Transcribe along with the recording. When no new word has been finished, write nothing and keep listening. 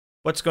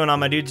What's going on,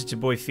 my dudes? It's your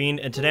boy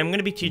Fiend, and today I'm going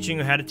to be teaching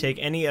you how to take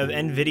any of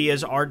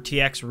NVIDIA's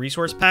RTX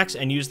resource packs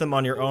and use them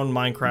on your own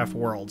Minecraft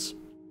worlds.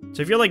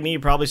 So if you're like me, you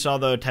probably saw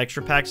the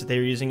texture packs that they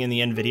were using in the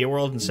NVIDIA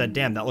world and said,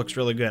 damn, that looks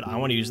really good. I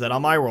want to use that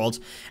on my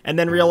worlds. And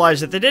then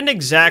realized that they didn't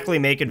exactly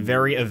make it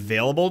very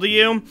available to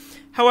you.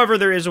 However,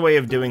 there is a way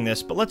of doing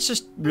this, but let's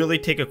just really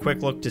take a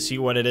quick look to see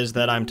what it is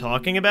that I'm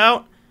talking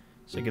about.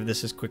 So give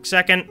this a quick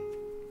second.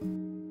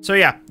 So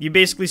yeah, you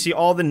basically see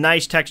all the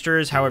nice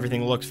textures, how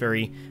everything looks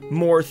very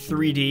more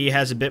 3D,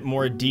 has a bit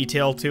more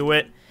detail to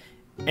it,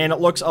 and it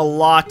looks a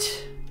lot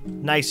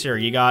nicer.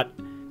 You got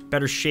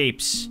better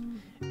shapes.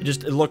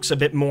 It looks a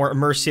bit more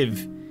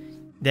immersive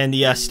than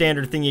the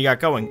standard thing you got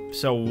going.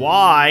 So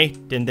why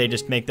didn't they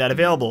just make that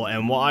available?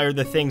 And why are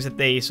the things that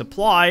they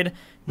supplied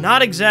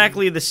not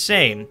exactly the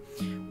same?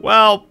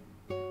 Well,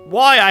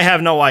 why, I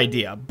have no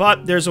idea,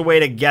 but there's a way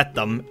to get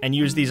them and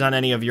use these on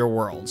any of your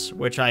worlds,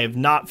 which I have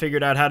not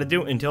figured out how to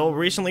do until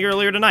recently,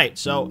 earlier tonight.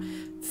 So,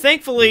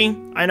 thankfully,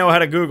 I know how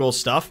to Google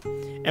stuff,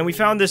 and we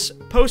found this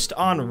post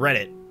on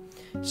Reddit.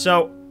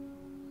 So,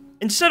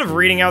 instead of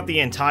reading out the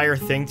entire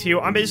thing to you,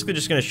 I'm basically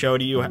just going to show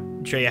you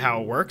how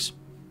it works.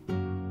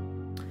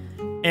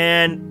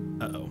 And,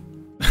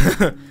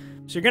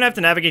 So you're going to have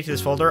to navigate to this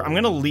folder. I'm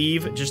going to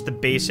leave just the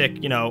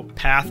basic,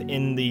 path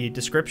in the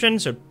description,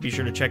 so be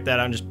sure to check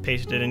that out and just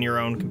paste it in your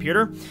own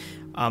computer.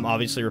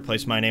 Obviously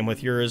replace my name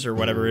with yours or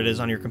whatever it is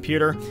on your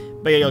computer,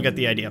 but yeah, you'll get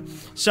the idea.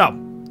 So,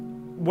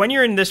 when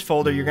you're in this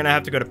folder, you're going to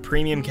have to go to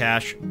Premium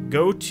Cache,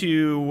 go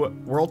to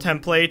World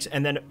Templates,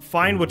 and then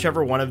find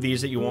whichever one of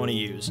these that you want to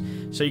use.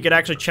 So you could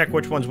actually check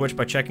which one's which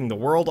by checking the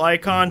world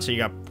icon. So you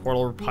got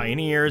Portal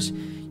Pioneers,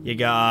 you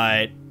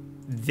got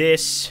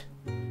this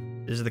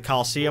is the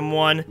Colosseum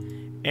one,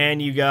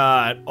 and you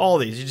got all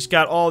these. You just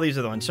got all these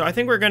other ones. So I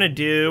think we're going to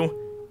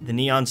do the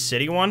Neon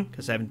City one,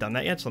 because I haven't done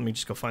that yet. So let me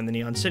just go find the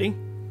Neon City.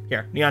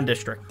 Here, Neon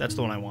District. That's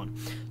the one I want.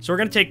 So we're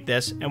going to take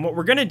this, and what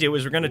we're going to do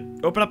is we're going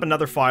to open up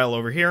another file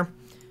over here.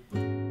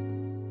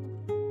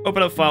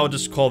 Open up file,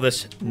 just call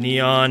this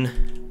Neon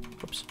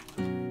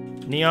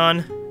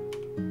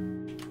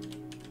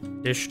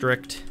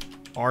District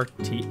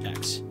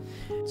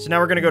RTX. So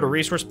now we're going to go to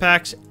Resource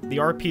Packs, the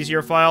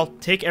RP0 file,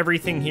 take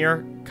everything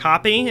here,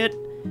 copy it,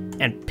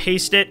 and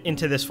paste it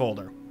into this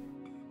folder.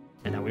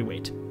 And now we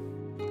wait.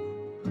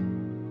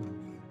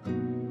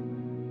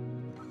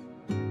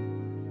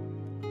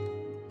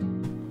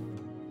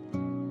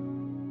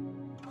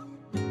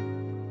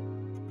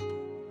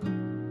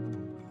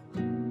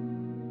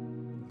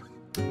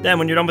 Then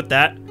when you're done with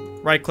that,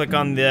 right-click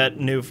on that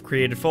new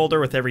created folder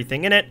with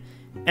everything in it,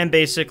 and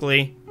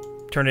basically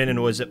turn it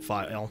into a zip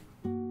file.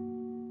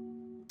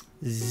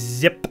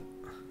 Zip.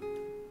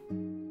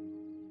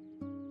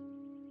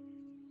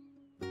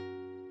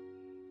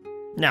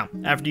 Now,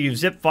 after you've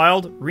zip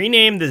filed,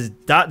 rename this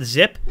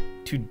 .zip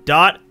to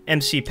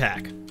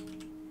 .mcpack.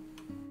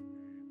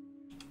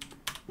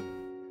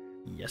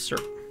 Yes, sir.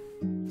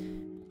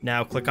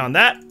 Now click on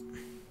that,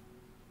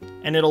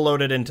 and it'll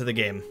load it into the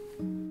game.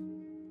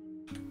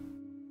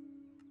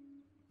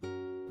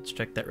 Let's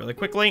check that really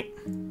quickly.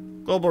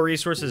 Global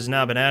resources has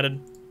now been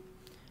added.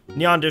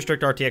 Neon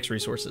District RTX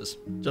resources.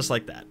 Just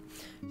like that.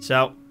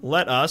 So,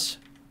 let us...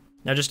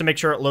 Now, just to make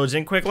sure it loads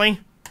in quickly,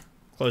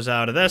 close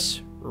out of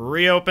this,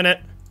 reopen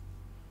it.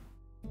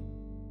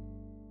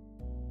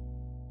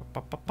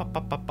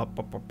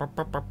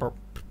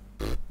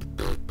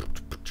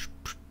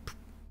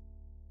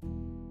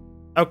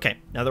 Okay,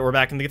 now that we're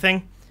back in the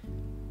thing,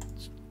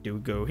 let's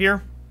go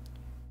here.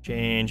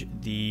 Change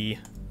the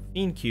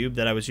Fiend cube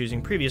that I was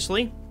using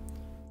previously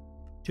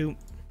to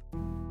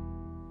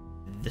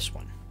this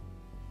one.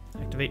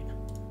 Activate,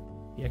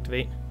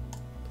 deactivate,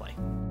 play.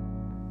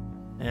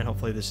 And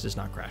hopefully this does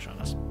not crash on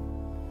us.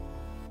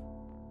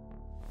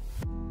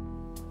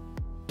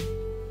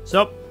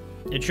 So,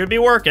 it should be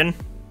working.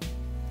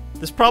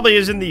 This probably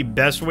isn't the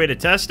best way to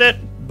test it,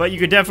 but you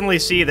could definitely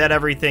see that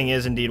everything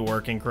is indeed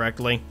working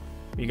correctly.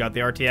 You got the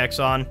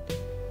RTX on.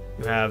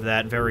 You have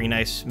that very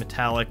nice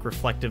metallic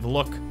reflective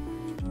look.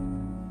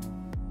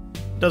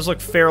 Does look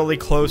fairly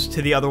close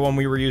to the other one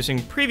we were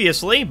using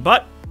previously,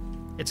 but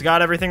it's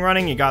got everything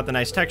running. You got the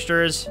nice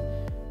textures.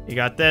 You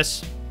got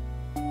this.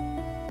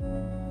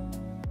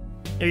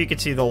 Here you can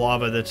see the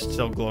lava that's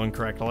still glowing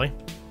correctly.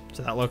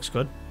 So that looks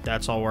good.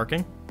 That's all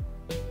working.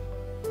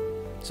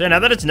 So now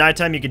that it's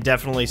nighttime, you can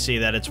definitely see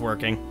that it's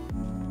working.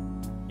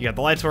 You got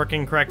the lights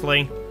working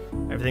correctly.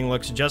 Everything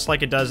looks just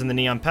like it does in the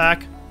Neon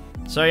pack.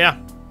 So yeah.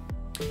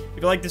 If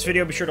you like this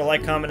video, be sure to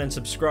like, comment, and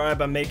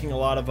subscribe. I'm making a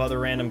lot of other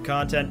random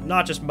content,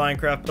 not just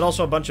Minecraft, but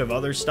also a bunch of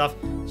other stuff,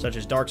 such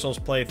as Dark Souls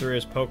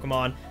playthroughs,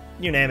 Pokemon,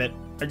 you name it.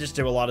 I just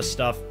do a lot of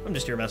stuff. I'm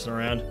just here messing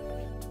around.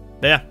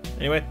 But yeah,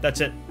 anyway,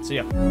 that's it. See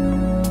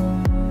ya.